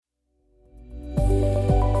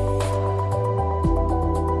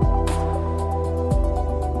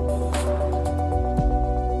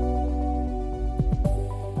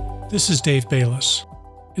This is Dave Bayless.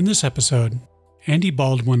 In this episode, Andy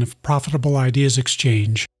Baldwin of Profitable Ideas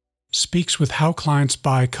Exchange speaks with How Clients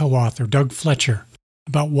Buy co-author Doug Fletcher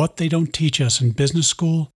about what they don't teach us in business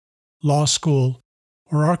school, law school,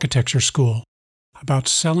 or architecture school about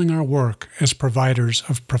selling our work as providers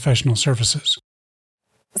of professional services.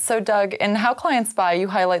 So Doug, in How Clients Buy, you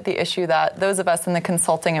highlight the issue that those of us in the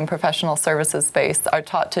consulting and professional services space are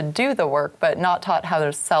taught to do the work, but not taught how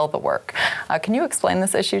to sell the work. Can you explain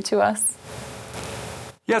this issue to us?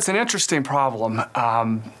 Yeah, it's an interesting problem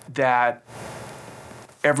that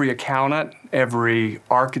every accountant, every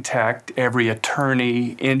architect, every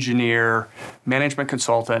attorney, engineer, management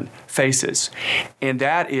consultant faces. And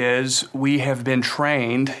that is, we have been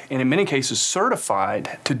trained, and in many cases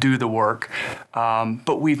certified, to do the work,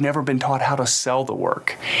 but we've never been taught how to sell the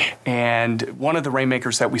work. And one of the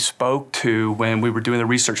rainmakers that we spoke to when we were doing the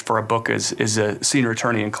research for our book is a senior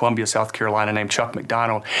attorney in Columbia, South Carolina, named Chuck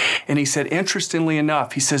McDonald. And he said, interestingly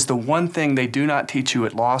enough, he says the one thing they do not teach you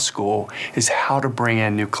at law school is how to bring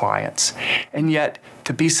in new clients. And yet,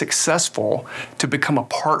 to be successful, to become a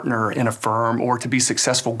partner in a firm, or to be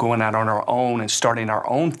successful going out on our own and starting our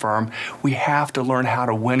own firm, we have to learn how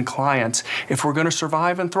to win clients if we're going to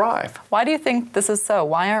survive and thrive. Why do you think this is so?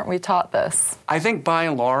 Why aren't we taught this? I think by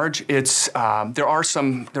and large, it's there are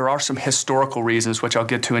some historical reasons, which I'll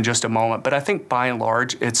get to in just a moment. But I think by and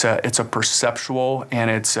large, it's a perceptual and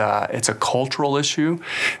it's a cultural issue.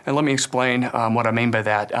 And let me explain what I mean by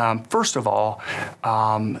that. First of all,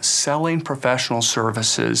 selling professional services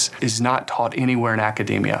is not taught anywhere in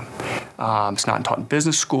academia. It's not taught in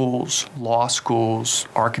business schools, law schools,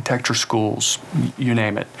 architecture schools, you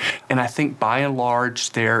name it. And I think by and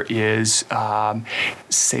large there is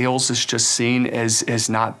sales is just seen as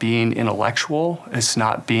not being intellectual. It's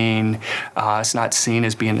not seen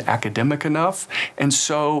as being academic enough, and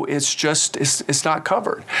so it's not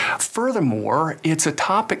covered. Furthermore, it's a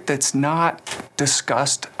topic that's not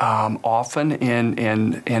discussed often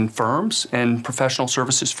in firms and professional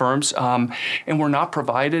services firms, and we're not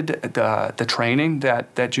provided the training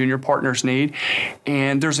that junior partners need.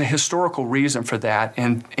 And there's a historical reason for that,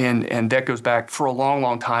 and that goes back for a long,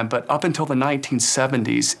 long time. But up until the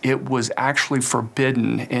 1970s, it was actually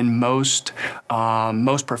forbidden in most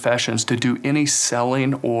professions to do any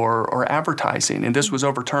selling or advertising. And this was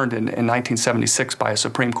overturned in 1976 by a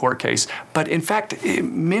Supreme Court case. But in fact,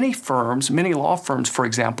 many law firms, for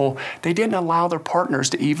example, they didn't allow their partners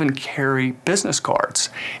to even carry business cards.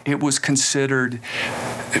 It was considered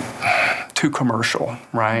too commercial,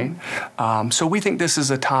 right? So we think this is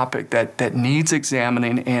a topic that needs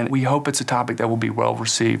examining, and we hope it's a topic that will be well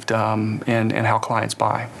received in How Clients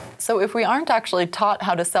Buy. So if we aren't actually taught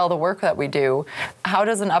how to sell the work that we do, how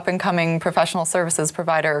does an up-and-coming professional services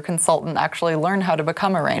provider or consultant actually learn how to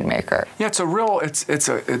become a rainmaker? Yeah, it's a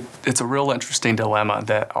real interesting dilemma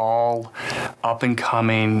that all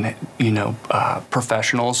up-and-coming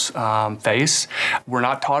professionals face. We're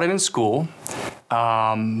not taught it in school.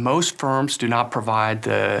 Most firms do not provide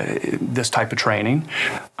this type of training.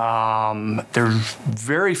 There's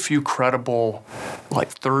very few credible,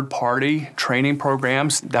 third-party training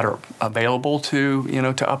programs that are available to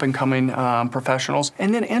up-and-coming professionals.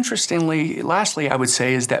 And then, lastly, I would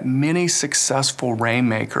say is that many successful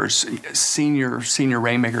rainmakers, senior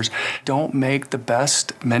rainmakers, don't make the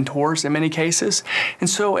best mentors in many cases. And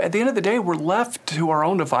so, at the end of the day, we're left to our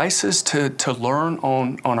own devices to learn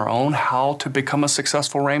on our own how to become a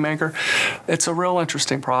successful rainmaker. It's a real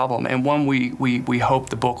interesting problem, and one we hope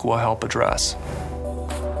the book will help address.